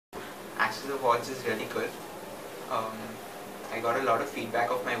Access Awards is really good. Um, I got a lot of feedback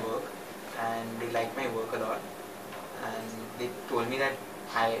of my work, and they like my work a lot. And they told me that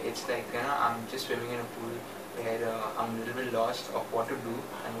it's like, I'm just swimming in a pool where I'm a little bit lost of what to do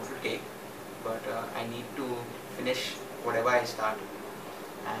and what to take, but I need to finish whatever I start.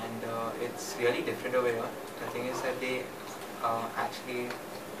 And it's really different over here. The thing is that they actually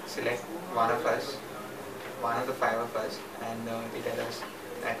select one of the five of us, and they tell us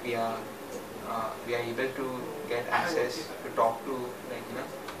that we are able to get access to talk to, like,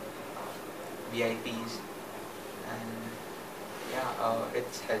 VIPs, and yeah,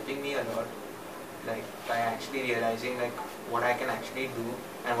 it's helping me a lot, like by actually realizing like what I can actually do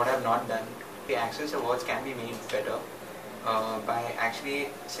and what I've not done. The Access Awards can be made better by actually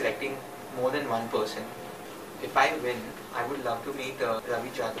selecting more than one person. If I win, I would love to meet Ravi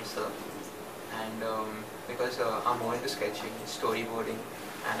Jadhav sir, and because I'm more into sketching, storyboarding,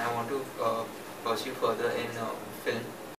 and I want to pursue further in film.